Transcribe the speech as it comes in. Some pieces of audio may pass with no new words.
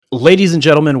Ladies and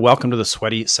gentlemen, welcome to the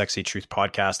Sweaty Sexy Truth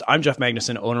Podcast. I'm Jeff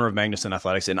Magnuson, owner of Magnuson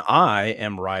Athletics, and I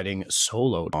am riding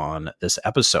solo on this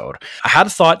episode. I had a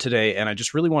thought today, and I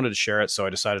just really wanted to share it, so I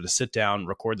decided to sit down,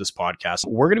 record this podcast.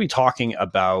 We're going to be talking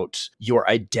about your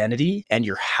identity and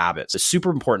your habits. It's a super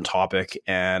important topic,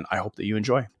 and I hope that you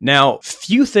enjoy. Now,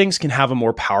 few things can have a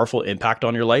more powerful impact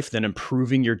on your life than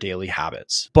improving your daily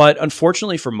habits. But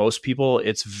unfortunately, for most people,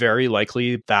 it's very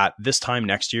likely that this time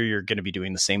next year, you're going to be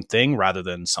doing the same thing rather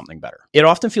than something better. It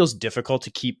often feels difficult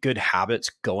to keep good habits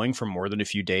going for more than a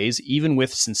few days, even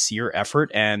with sincere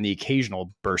effort and the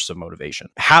occasional bursts of motivation.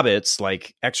 Habits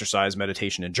like exercise,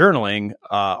 meditation, and journaling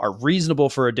are reasonable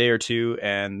for a day or two,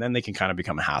 and then they can kind of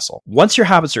become a hassle. Once your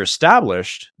habits are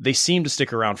established, they seem to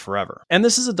stick around forever. And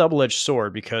this is a double-edged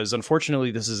sword because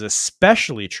unfortunately, this is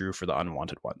especially true for the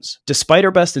unwanted ones. Despite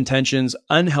our best intentions,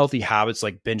 unhealthy habits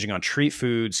like binging on treat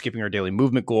food, skipping our daily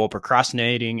movement goal,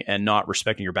 procrastinating, and not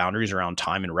respecting your boundaries around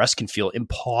time and rest can feel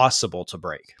impossible to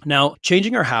break. Now,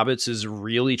 changing our habits is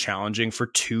really challenging for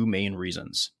two main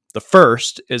reasons. The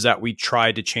first is that we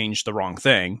try to change the wrong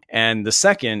thing. And the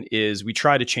second is we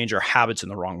try to change our habits in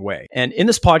the wrong way. And in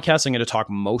this podcast, I'm going to talk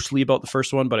mostly about the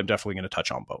first one, but I'm definitely going to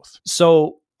touch on both.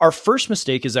 So our first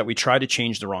mistake is that we try to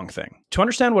change the wrong thing. To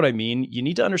understand what I mean, you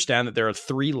need to understand that there are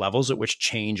three levels at which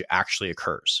change actually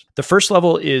occurs. The first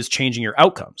level is changing your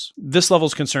outcomes. This level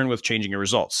is concerned with changing your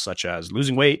results, such as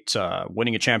losing weight,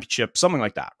 winning a championship, something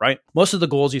like that, right? Most of the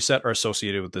goals you set are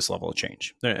associated with this level of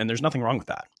change, and there's nothing wrong with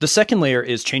that. The second layer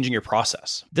is changing your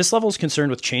process. This level is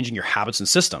concerned with changing your habits and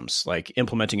systems, like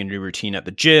implementing a new routine at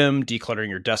the gym, decluttering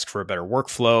your desk for a better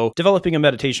workflow, developing a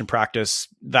meditation practice,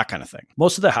 that kind of thing.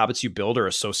 Most of the habits you build are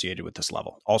associated with this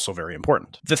level. Also very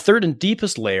important. The third and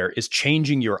deepest layer is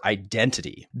changing your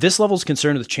identity. This level is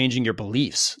concerned with changing your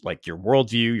beliefs, like your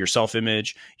worldview, your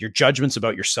self-image, your judgments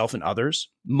about yourself and others.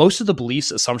 Most of the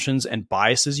beliefs, assumptions, and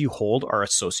biases you hold are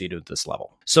associated with this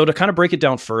level. So to kind of break it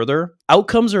down further,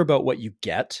 outcomes are about what you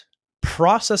get,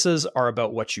 processes are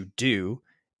about what you do,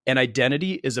 and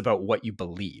identity is about what you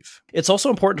believe. It's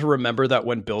also important to remember that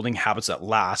when building habits that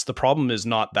last, the problem is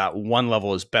not that one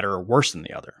level is better or worse than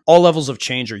the other. All levels of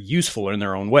change are useful in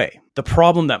their own way. The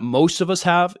problem that most of us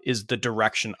have is the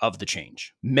direction of the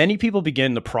change. Many people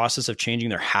begin the process of changing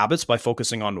their habits by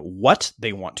focusing on what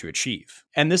they want to achieve.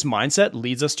 And this mindset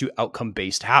leads us to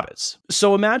outcome-based habits.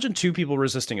 So imagine two people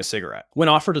resisting a cigarette. When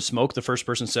offered to smoke, the first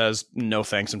person says, "No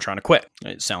thanks, I'm trying to quit."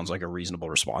 It sounds like a reasonable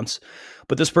response.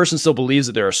 But this person still believes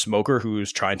that they're a smoker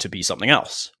who's trying to be something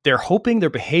else. They're hoping their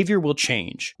behavior will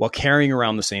change while carrying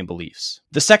around the same beliefs.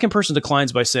 The second person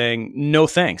declines by saying, "No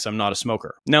thanks, I'm not a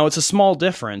smoker." Now, it's a small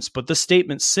difference, but this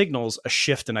statement signals a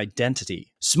shift in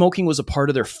identity. Smoking was a part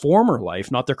of their former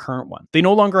life, not their current one. They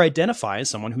no longer identify as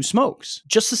someone who smokes.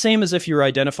 Just the same as if you're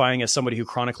identifying as somebody who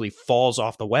chronically falls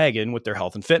off the wagon with their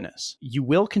health and fitness. You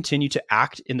will continue to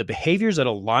act in the behaviors that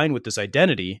align with this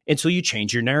identity until you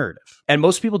change your narrative. And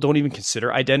most people don't even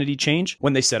consider identity change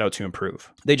when they set out to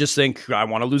improve. They just think, I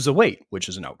want to lose the weight, which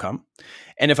is an outcome.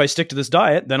 And if I stick to this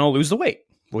diet, then I'll lose the weight,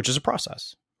 which is a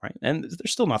process, right? And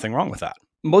there's still nothing wrong with that.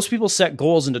 Most people set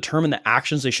goals and determine the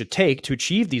actions they should take to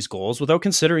achieve these goals without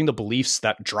considering the beliefs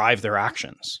that drive their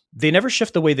actions. They never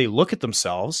shift the way they look at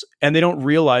themselves, and they don't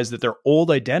realize that their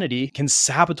old identity can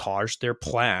sabotage their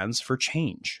plans for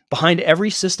change. Behind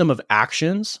every system of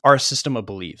actions are a system of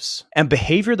beliefs, and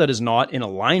behavior that is not in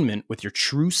alignment with your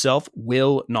true self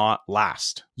will not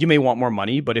last. You may want more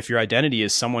money, but if your identity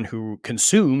is someone who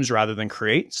consumes rather than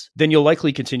creates, then you'll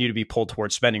likely continue to be pulled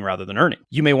towards spending rather than earning.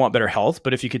 You may want better health,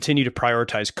 but if you continue to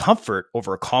prioritize comfort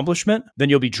over accomplishment, then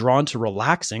you'll be drawn to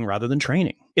relaxing rather than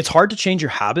training. It's hard to change your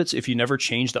habits if you never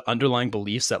change the underlying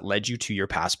beliefs that led you to your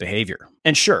past behavior.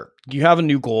 And sure, you have a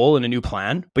new goal and a new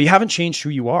plan, but you haven't changed who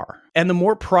you are. And the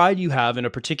more pride you have in a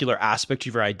particular aspect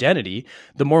of your identity,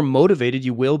 the more motivated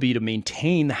you will be to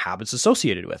maintain the habits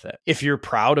associated with it. If you're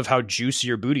proud of how juicy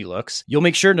your booty looks, you'll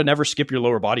make sure to never skip your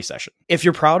lower body session. If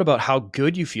you're proud about how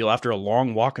good you feel after a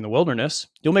long walk in the wilderness,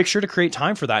 you'll make sure to create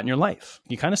time for that in your life.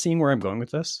 You kind of seeing where I'm going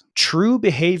with this? True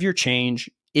behavior change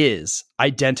is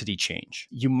identity change.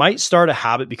 You might start a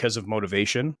habit because of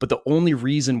motivation, but the only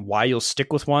reason why you'll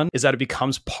stick with one is that it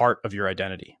becomes part of your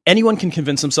identity. Anyone can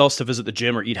convince themselves to visit the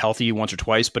gym or eat healthy once or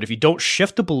twice, but if you don't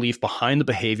shift the belief behind the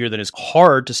behavior, then it's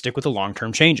hard to stick with the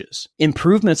long-term changes.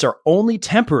 Improvements are only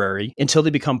temporary until they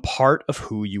become part of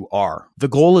who you are. The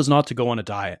goal is not to go on a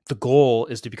diet. The goal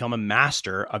is to become a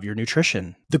master of your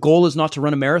nutrition. The goal is not to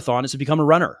run a marathon, it's to become a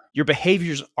runner. Your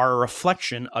behaviors are a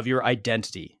reflection of your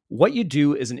identity. What you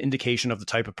do is an indication of the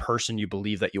type of person you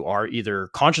believe that you are, either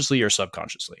consciously or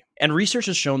subconsciously. And research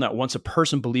has shown that once a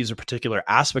person believes a particular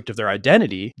aspect of their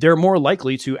identity, they're more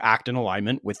likely to act in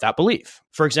alignment with that belief.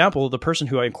 For example, the person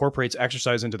who incorporates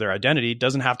exercise into their identity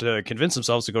doesn't have to convince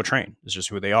themselves to go train. It's just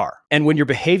who they are. And when your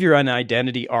behavior and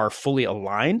identity are fully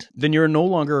aligned, then you're no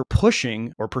longer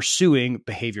pushing or pursuing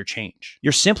behavior change.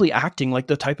 You're simply acting like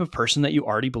the type of person that you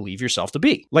already believe yourself to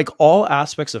be. Like all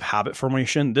aspects of habit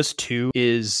formation, this too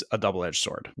is a double-edged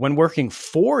sword. When working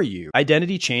for you,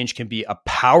 identity change can be a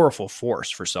powerful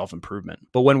force for self-improvement.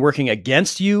 But when working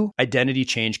against you, identity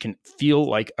change can feel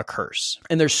like a curse.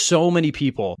 And there's so many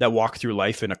people that walk through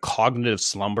life in a cognitive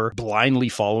slumber, blindly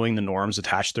following the norms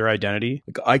attached to their identity.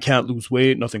 Like, I can't lose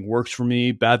weight, nothing works for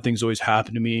me, bad things always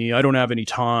happen to me, I don't have any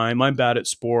time, I'm bad at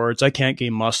sports, I can't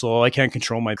gain muscle, I can't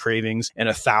control my cravings, and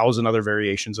 1,000 other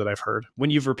variations that I've heard. When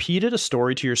you've repeated a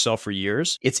story to yourself for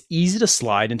years, it's easy to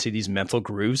slide into these mental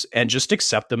grooves and just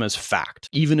accept them as fact,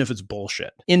 even if it's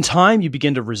bullshit. In time, you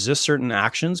begin to resist certain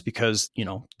actions because,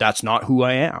 that's not who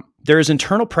I am. There is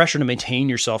internal pressure to maintain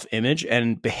your self-image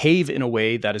and behave in a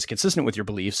way that is consistent with your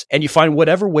beliefs, and you find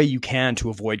whatever way you can to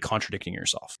avoid contradicting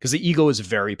yourself, because the ego is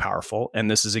very powerful,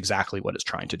 and this is exactly what it's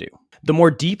trying to do. The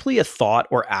more deeply a thought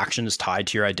or action is tied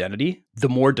to your identity, the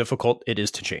more difficult it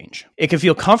is to change. It can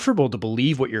feel comfortable to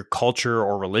believe what your culture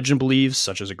or religion believes,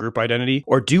 such as a group identity,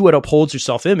 or do what upholds your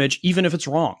self-image, even if it's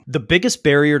wrong. The biggest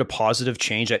barrier to positive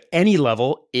change at any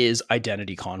level is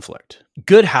identity conflict.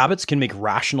 Good habits can make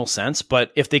rational sense,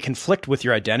 but if they conflict with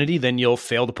your identity, then you'll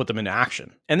fail to put them into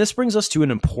action. And this brings us to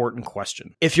an important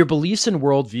question. If your beliefs and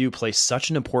worldview play such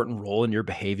an important role in your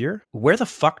behavior, where the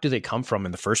fuck do they come from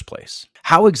in the first place?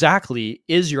 How exactly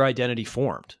is your identity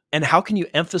formed? And how can you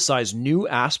emphasize new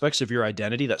aspects of your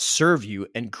identity that serve you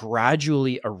and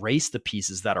gradually erase the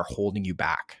pieces that are holding you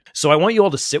back? So I want you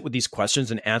all to sit with these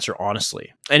questions and answer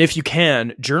honestly. And if you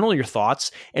can, journal your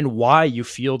thoughts and why you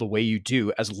feel the way you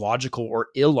do, as logical or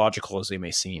illogical as they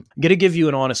may seem. I'm going to give you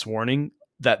an honest warning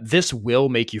that this will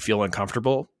make you feel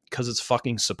uncomfortable, because it's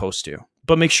fucking supposed to.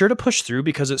 But make sure to push through,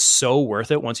 because it's so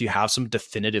worth it once you have some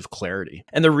definitive clarity.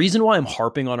 And the reason why I'm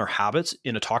harping on our habits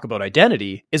in a talk about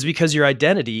identity is because your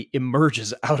identity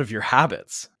emerges out of your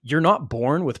habits. You're not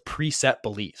born with preset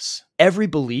beliefs. Every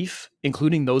belief,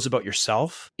 including those about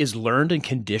yourself, is learned and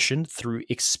conditioned through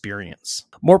experience.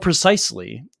 More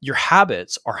precisely, your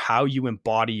habits are how you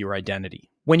embody your identity.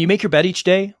 When you make your bed each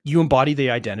day, you embody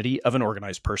the identity of an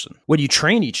organized person. When you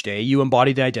train each day, you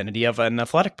embody the identity of an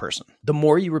athletic person. The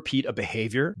more you repeat a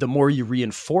behavior, the more you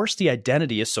reinforce the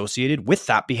identity associated with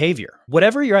that behavior.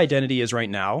 Whatever your identity is right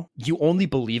now, you only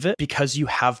believe it because you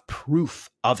have proof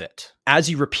of it. As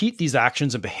you repeat these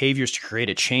actions and behaviors to create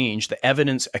a change, the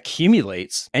evidence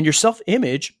accumulates and your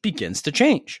self-image begins to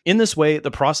change. In this way,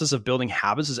 the process of building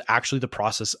habits is actually the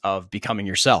process of becoming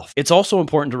yourself. It's also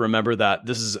important to remember that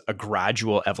this is a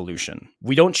gradual evolution.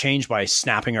 We don't change by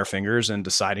snapping our fingers and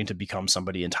deciding to become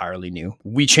somebody entirely new.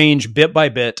 We change bit by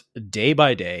bit, day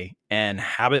by day, and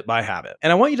habit by habit.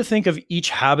 And I want you to think of each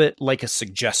habit like a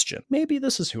suggestion. Maybe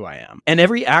this is who I am. And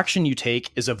every action you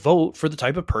take is a vote for the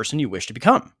type of person you wish to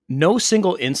become. No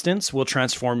single instance will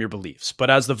transform your beliefs, but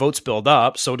as the votes build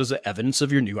up, so does the evidence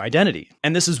of your new identity.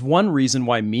 And this is one reason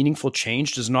why meaningful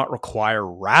change does not require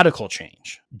radical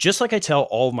change. Just like I tell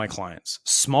all of my clients,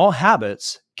 small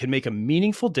habits can make a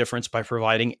meaningful difference by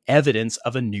providing evidence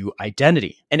of a new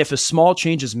identity. And if a small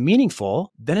change is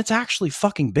meaningful, then it's actually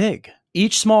fucking big.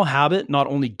 Each small habit not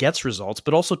only gets results,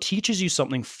 but also teaches you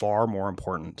something far more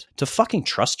important: to fucking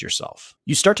trust yourself.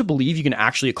 You start to believe you can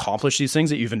actually accomplish these things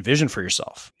that you've envisioned for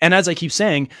yourself. And as I keep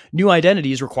saying, new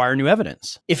identities require new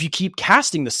evidence. If you keep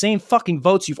casting the same fucking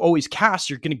votes you've always cast,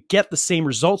 you're going to get the same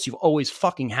results you've always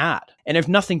fucking had. And if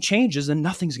nothing changes, then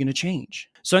nothing's going to change.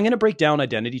 So I'm going to break down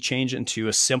identity change into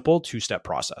a simple 2-step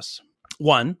process.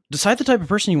 1, decide the type of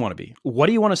person you want to be. What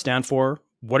do you want to stand for?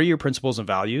 What are your principles and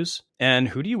values? And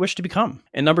who do you wish to become?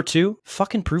 And number 2,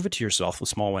 fucking prove it to yourself with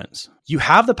small wins. You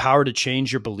have the power to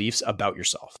change your beliefs about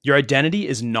yourself. Your identity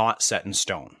is not set in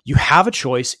stone. You have a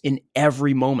choice in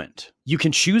every moment. You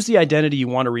can choose the identity you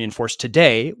want to reinforce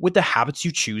today with the habits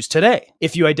you choose today.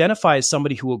 If you identify as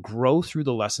somebody who will grow through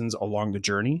the lessons along the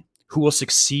journey, who will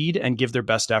succeed and give their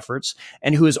best efforts,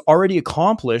 and who has already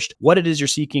accomplished what it is you're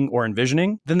seeking or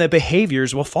envisioning, then the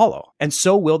behaviors will follow, and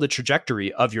so will the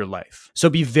trajectory of your life. So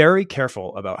be very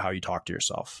careful about how you talk to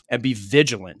yourself, and be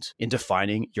vigilant in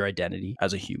defining your identity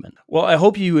as a human. Well, I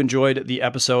hope you enjoyed the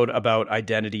episode about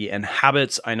identity and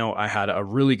habits. I know I had a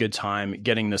really good time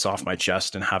getting this off my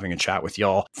chest and having a chat with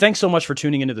y'all. Thanks so much for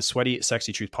tuning into the Sweaty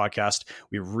Sexy Truth podcast.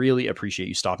 We really appreciate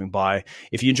you stopping by.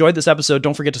 If you enjoyed this episode,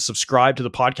 don't forget to subscribe to the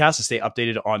podcast. to stay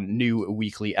updated on new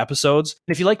weekly episodes.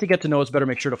 And if you'd like to get to know us better,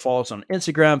 make sure to follow us on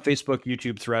Instagram, Facebook,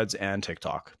 YouTube, Threads, and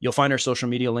TikTok. You'll find our social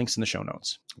media links in the show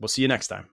notes. We'll see you next time.